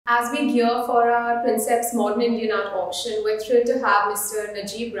As we gear for our Prinseps Modern Indian Art Auction, we're thrilled to have Mr.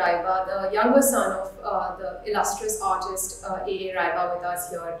 Najeeb Raiba, the younger son of the illustrious artist A.A. Raiba, with us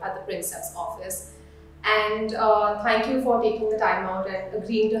here at the Prinseps office. And thank you for taking the time out and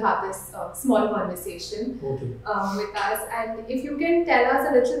agreeing to have this small conversation with us. And if you can tell us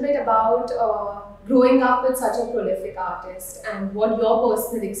a little bit about growing up with such a prolific artist and what your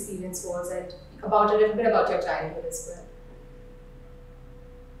personal experience was, and a little bit about your childhood as well.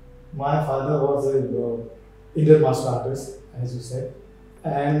 My father was an Indian master artist, as you said,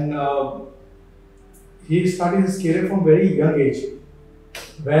 and he started his career from very young age.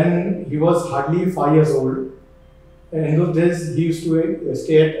 When he was hardly 5 years old, and in those days he used to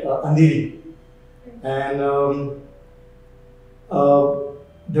stay at Andheri, and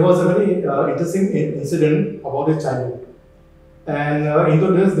there was a very interesting incident about his childhood. And in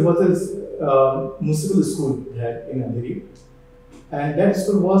those days there was this municipal school there in Andheri. And that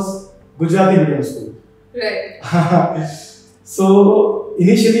school was Gujarati medium school. Right. So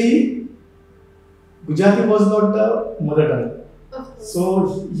initially, Gujarati was not the mother tongue.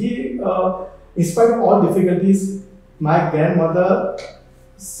 So he, in spite of all difficulties, my grandmother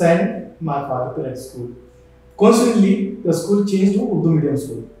sent my father to that school. Consequently, the school changed to Urdu medium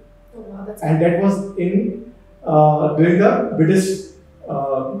school. Oh, wow, that's and that was in during the British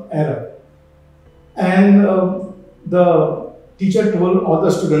era. And the teacher told all the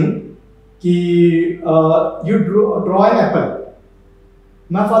students, you draw an apple.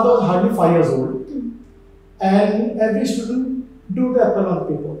 My father was hardly 5 years old, and every student drew the apple on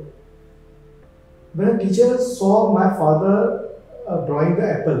paper. When the teacher saw my father drawing the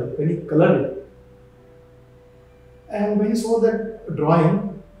apple, when he colored it, and when he saw that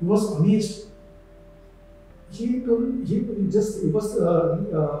drawing, he was amazed. He was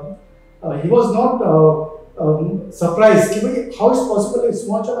not surprised. How is possible a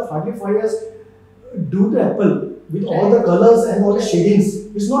small child of hardly 5 years do the apple with all the colors and all the shadings?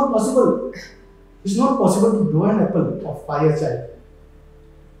 It's not possible. It's not possible to draw an apple of 5 years child.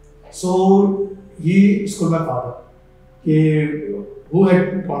 So he scolded my father, who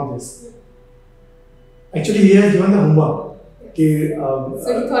had drawn this. Actually, he had given the homework. So he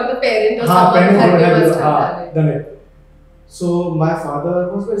thought the parent or someone must have done it. So my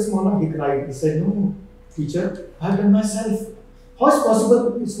father was very small. He cried. He said, "No, teacher, I have done myself. How is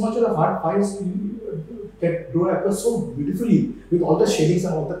possible? It's much of a hard eyes can draw apples so beautifully with all the shadings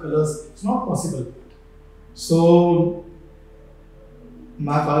and all the colors. It's not possible." So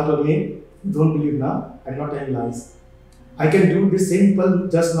my father told me, "Don't believe now. I'm not telling lies. I can do the same apple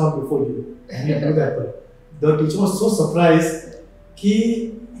just now before you, and you do the apple." The teacher was so surprised.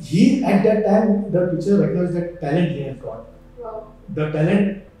 He at that time, the teacher recognized that talent he had got. Wow. The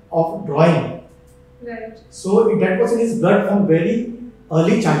talent of drawing. Right. So that was in his blood from very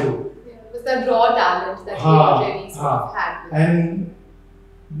early childhood. Yeah, it was that raw talent that he already sort of had. And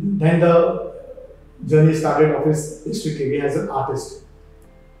then the journey started of his history career as an artist.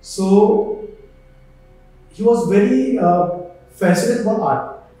 So he was very fascinated about art.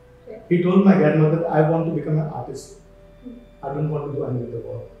 Okay. He told my grandmother that I want to become an artist. I don't want to do any other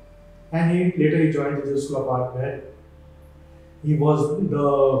work. And later he joined the School of Art, where he was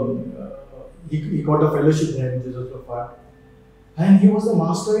he got a fellowship there in the School of Art. And he was a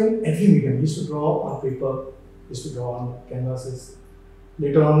master in every medium. He used to draw on paper, he used to draw on canvases.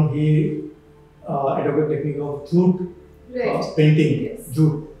 Later on, he adopted the technique of jute painting,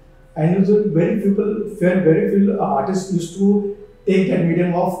 jute. And very few artists used to take that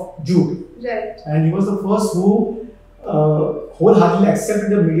medium of jute. Right. And he was the first who wholeheartedly accepted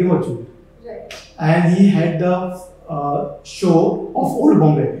the medium of jute. Right. And he had the show of Old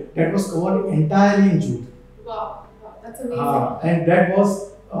Bombay that was covered entirely in jute. Wow, that's amazing. And that was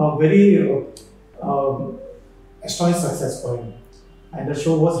a very astonishing success for him. And the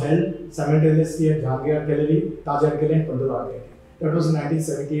show was held simultaneously at Jahangir Art Gallery, Taj Art Gallery, and Pandora Art Gallery. That was in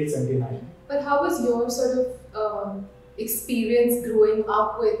 1978-79. But how was your sort of experience growing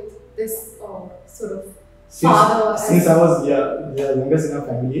up with this sort of father? Since I was the youngest in our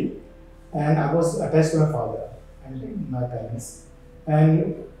family, and I was attached to my father and my parents.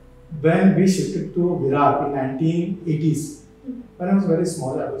 And when we shifted to Virar in 1980s, when I was very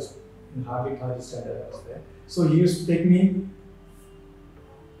small, I was in hardly third standard. I was there. So he used to take me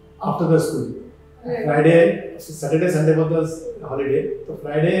after the school. Right. Friday, Saturday, Sunday was the holiday. So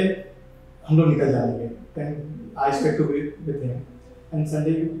Friday, हम लोग निकल जाएंगे. Then I expect to be with him, and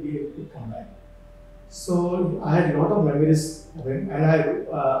Sunday we would come back. So I had a lot of memories of him, and I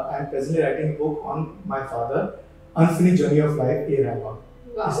am presently writing a book on my father, Unfinished Journey of Life, A. Raiba.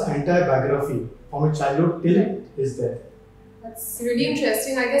 Wow. His entire biography from his childhood till his death. That's really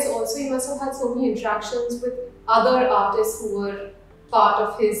interesting. I guess also he must have had so many interactions with other artists who were part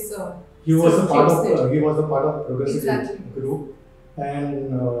of his. He was a part of progressive Exactly. group,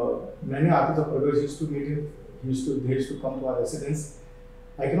 and many artists of progressive used to meet him. They used to come to our residence.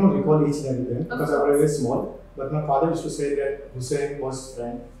 I cannot recall each and every them because I was very small. But my father used to say that Husain was his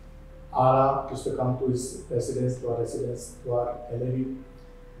friend. Ara used to come to his residence, to our gallery,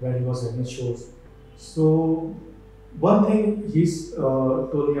 where he was having shows. So one thing he's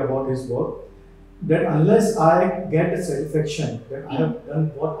told me about his work, that unless I get the satisfaction that I have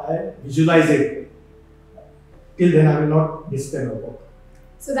done what I visualize it, till then I will not display my work.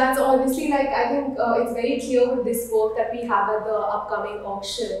 So that's obviously like, I think it's very clear with this work that we have at the upcoming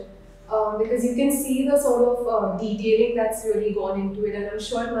auction, because you can see the sort of detailing that's really gone into it, and I'm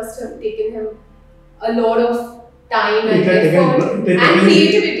sure it must have taken him a lot of time and effort and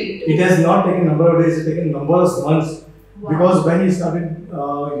creativity too. It has not taken number of days, it has taken number of months. Wow. Because when he started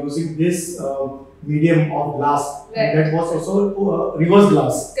using this medium of glass, right. that was also reverse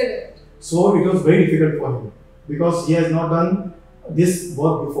glass. Correct. So it was very difficult for him because he has not done this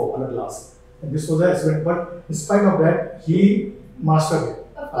work before on a glass. And this was an experiment, but in spite of that, he mastered it.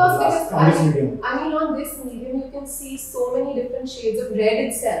 Of course, because on this medium. I mean, on this medium, you can see so many different shades of red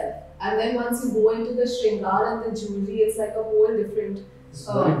itself. And then once you go into the shringar and the jewelry, it's like a whole different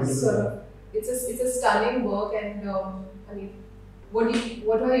sort of. It's a stunning work, and I mean,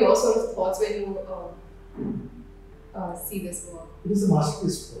 what are your sort of thoughts when you see this work? It is a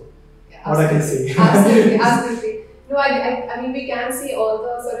masterpiece work. Yeah, what I can say. Absolutely, absolutely. No, I mean, we can see all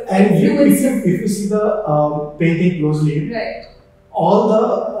the sort of and if you see the painting closely, right. All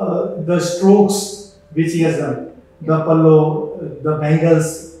the strokes which he has done, the pallo, the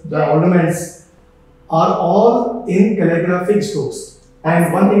bangles, the ornaments, are all in calligraphic strokes.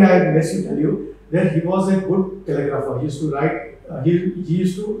 And one thing I must to tell you, that he was a good calligrapher. He used to write. He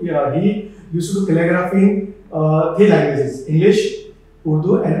used to do calligraphy in three languages: English,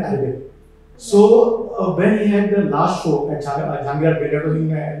 Urdu, and Arabic. So when he had the last show at Jhangiar Gate, that was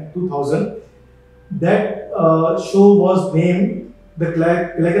in 2000, that show was named the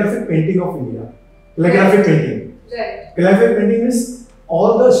calligraphic painting of India. Calligraphic painting. Right. Calligraphic painting is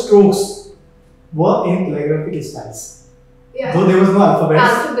all the strokes were in calligraphic styles. Yeah. Though there was no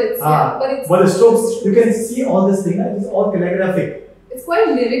alphabets. Yeah, but the strokes, you can see all this thing, it's all calligraphic. It's quite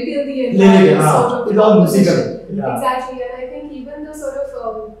lyrical, the entire sort of. It's all musical. Yeah. Exactly, and I think even the sort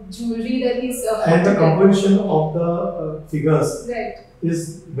of jewelry that he's. And the composition of the figures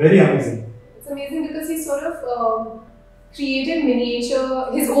is very amazing. It's amazing because he sort of created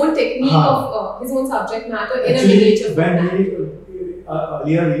miniature, his own technique of his own subject matter in a miniature format.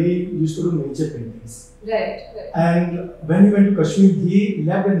 Earlier he used to do miniature paintings. Right. And when he went to Kashmir, he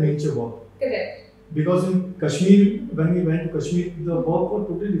left in miniature work. Correct. Because in Kashmir, when we went to Kashmir, the work was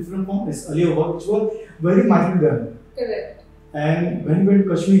totally different from his earlier work, which was very minute done. Correct. And when he went to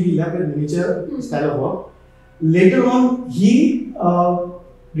Kashmir, he left a miniature style of work. Later on, he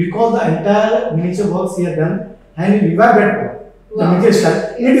recalled the entire miniature works he had done and he revived that work. Wow. The miniature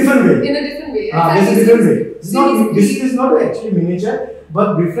style in a different way. In a different way. This is not actually miniature,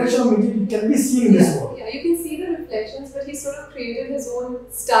 but reflection of miniature can be seen in this work. Yeah, you can see the reflections, but he sort of created his own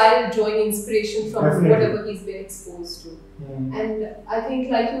style, drawing inspiration from whatever he's been exposed to. And I think,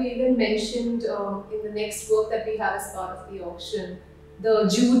 like you even mentioned in the next work that we have as part of the auction, the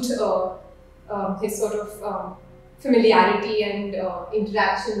jute, his sort of familiarity and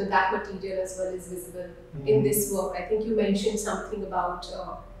interaction with that material as well is visible in this work. I think you mentioned something about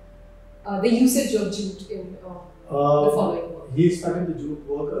the usage of jute in the following work. He started the jute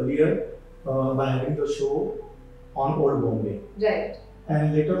work earlier by having the show on Old Bombay. Right.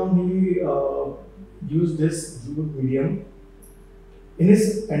 And later on he used this jute medium in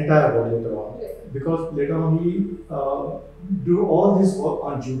his entire work later on. Right. Because later on he do all this work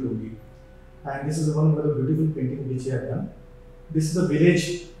on jute only. And this is one of the beautiful painting which he had done. This is a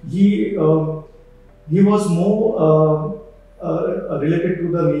village. He was more related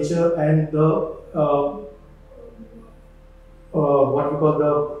to the nature and the what we call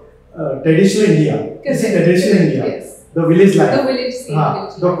the traditional India. This is traditional India. Yes. The village life. The village scene.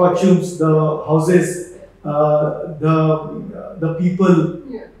 The costumes, the houses, the people,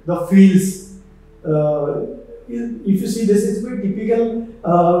 the fields. If you see this, it's very typical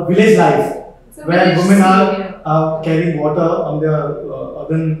village life. Where women are carrying water on their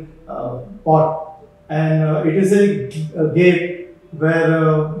earthen pot, and it is a gate where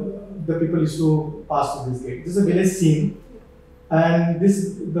the people used to pass through this gate. This is a village scene, and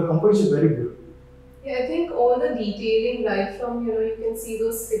the composition is very good. Yeah, I think all the detailing, right from, you can see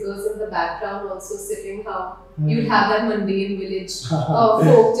those figures in the background also sitting, how you'd have that mundane village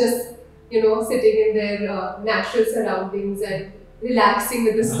folk just, sitting in their natural surroundings and relaxing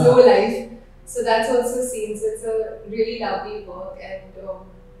with the slow life. So that's also seen. So it's a really lovely work, and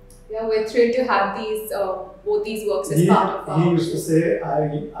yeah, we're thrilled to have both these works as part of our. He used to say, I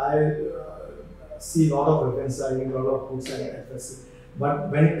see a lot of references, I read a lot of books and references. But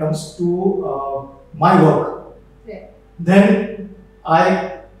when it comes to my work, yeah, then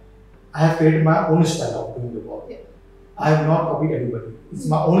I have created my own style of doing the work. Yeah. I have not copied anybody. It's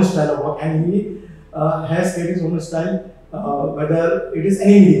my own style of work, and he has created his own style, whether it is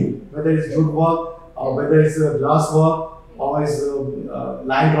any medium, whether it's wood work, or whether it's glass work, or it's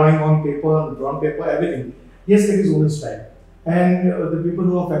line drawing on paper, drawn paper, everything. He has created his own style. And the people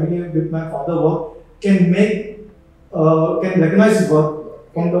who are familiar with my father's work can recognize his work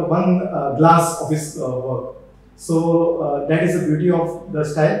from the one glass of his work. So that is the beauty of the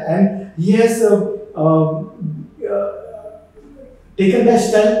style, and he has taken that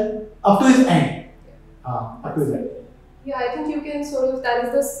style up to his end. Up to his end. Yeah, I think you can that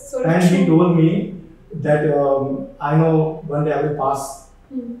is the sort of. And he told me that I know one day I will pass,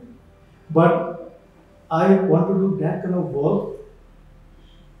 but I want to do that kind of work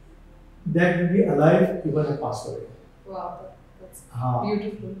that will be alive even if I pass away. Wow, that's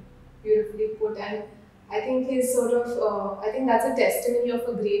beautiful, beautifully put. And I think his I think that's a testimony of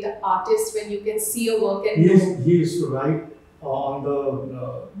a great artist when you can see a work and he used to write on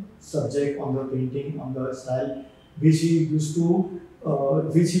the subject, on the painting, on the style, which he used to,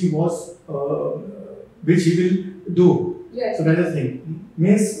 which he will do. Yes. So that is the thing.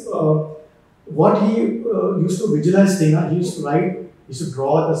 Means what he used to visualize thing, he used to write, he used to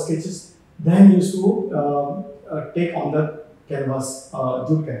draw the sketches, then he used to take on the canvas,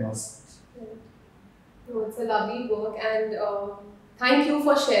 jute canvas. No, it's a lovely work, and thank you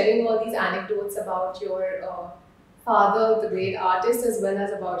for sharing all these anecdotes about your father, the great artist, as well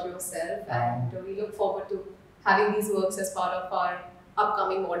as about yourself. And we look forward to having these works as part of our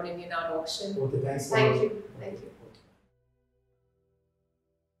upcoming Modern Indian Art auction. Okay, thanks. Thank you. Thank you.